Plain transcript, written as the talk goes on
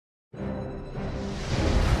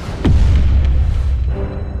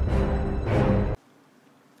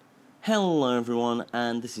Hello everyone,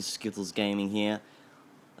 and this is Skittles Gaming here.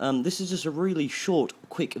 This is just a really short,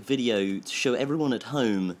 quick video to show everyone at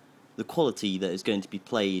home the quality that is going to be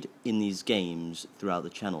played in these games throughout the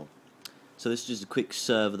channel. So this is just a quick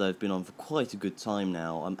server that I've been on for quite a good time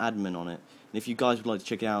now. I'm admin on it, and if you guys would like to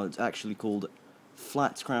check it out, it's actually called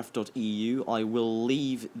Flatcraft.eu. I will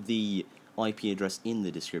leave the IP address in the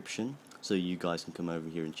description, so you guys can come over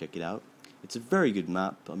here and check it out. It's a very good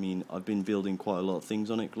map. I mean, I've been building quite a lot of things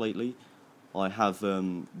on it lately. I have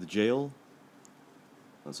the jail,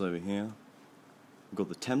 that's over here. I've got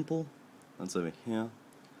the temple, that's over here.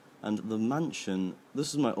 And the mansion, this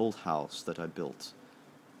is my old house that I built.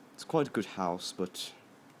 It's quite a good house, but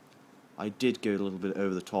I did go a little bit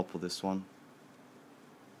over the top with this one.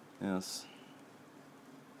 Yes.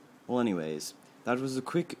 Well, anyways, that was a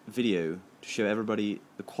quick video to show everybody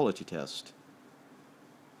the quality test.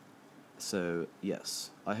 So,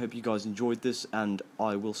 yes, I hope you guys enjoyed this, and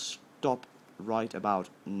I will stop right about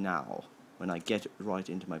now, when I get right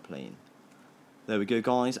into my plane. There we go,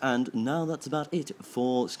 guys, and now that's about it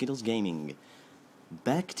for Skittles Gaming.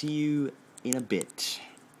 Back to you in a bit.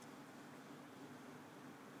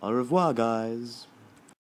 Au revoir, guys.